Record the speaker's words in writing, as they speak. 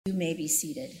You may be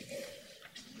seated.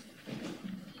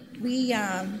 We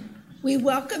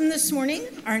welcome this morning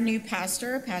our new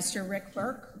pastor, Pastor Rick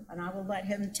BIRK, and I will let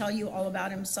him tell you all about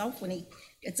himself when he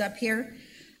gets up here.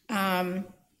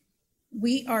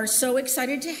 We are so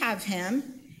excited to have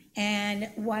him,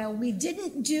 and while we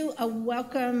didn't do a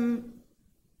welcome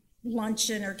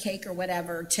luncheon or cake or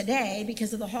whatever today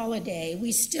because of the holiday,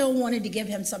 we still wanted to give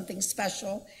him something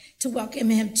special to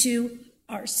welcome him to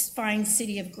our fine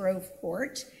city of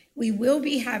Groveport. We will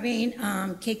be having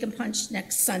cake and punch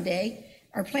next Sunday.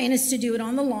 Our plan is to do it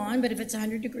on the lawn, but if it's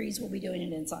 100 degrees, we'll be doing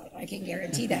it inside. I can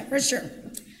guarantee that for sure.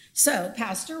 So,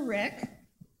 Pastor Rick,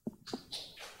 on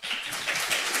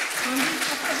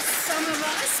behalf of some of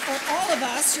us, or all of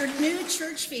us, your new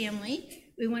church family,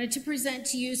 we wanted to present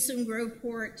to you some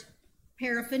Groveport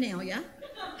paraphernalia.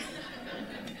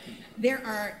 There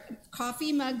are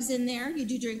coffee mugs in there. You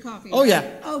do drink coffee, right? Oh,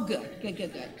 yeah. Oh, good.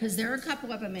 Because there are a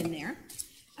couple of them in there.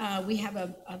 We have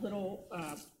a little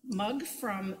mug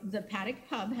from the Paddock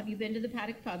Pub. Have you been to the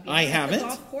Paddock Pub yet? I haven't. The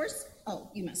golf course? Oh,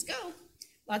 you must go.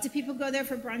 Lots of people go there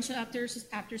for brunch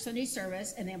after Sunday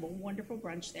service, and they have a wonderful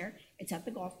brunch there. It's at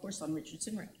the golf course on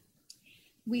Richardson Road.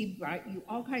 We brought you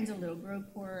all kinds of little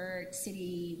Groveport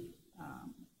City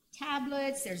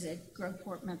tablets. There's a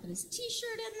Groveport Methodist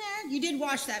t-shirt in there. You did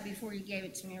wash that before you gave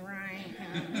it to me, right?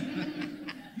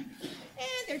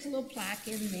 And there's a little plaque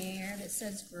in there that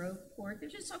says Groveport.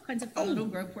 There's just all kinds of fun little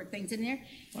Groveport things in there.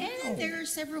 Wow. And there are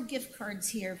several gift cards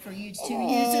here for you to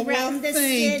use around the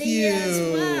city as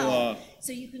well.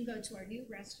 So you can go to our new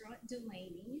restaurant,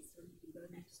 Delaney's, or you can go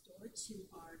next door to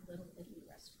our Little Italy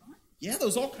restaurant. Yeah,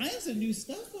 there's all kinds of new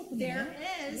stuff up there.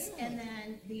 There is, yeah. And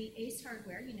then the Ace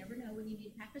Hardware. You never know when you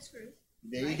need a pack of screws.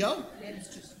 There you go.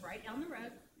 It's just right down the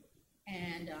road.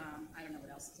 And I don't know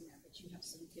what else is in there, but you have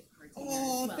some gift cards in there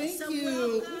as well. Thank so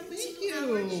you. Welcome Thank to you.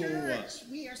 Our church.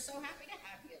 We are so happy to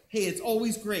have you. Hey, it's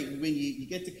always great when you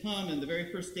get to come, and the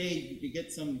very first day you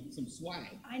get some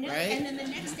swag. I know, right? and then the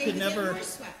next day you get more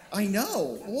swag. I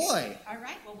know, boy. All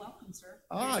right, well, welcome, sir.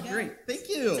 Great. Thank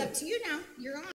you. It's up to you now. You're on.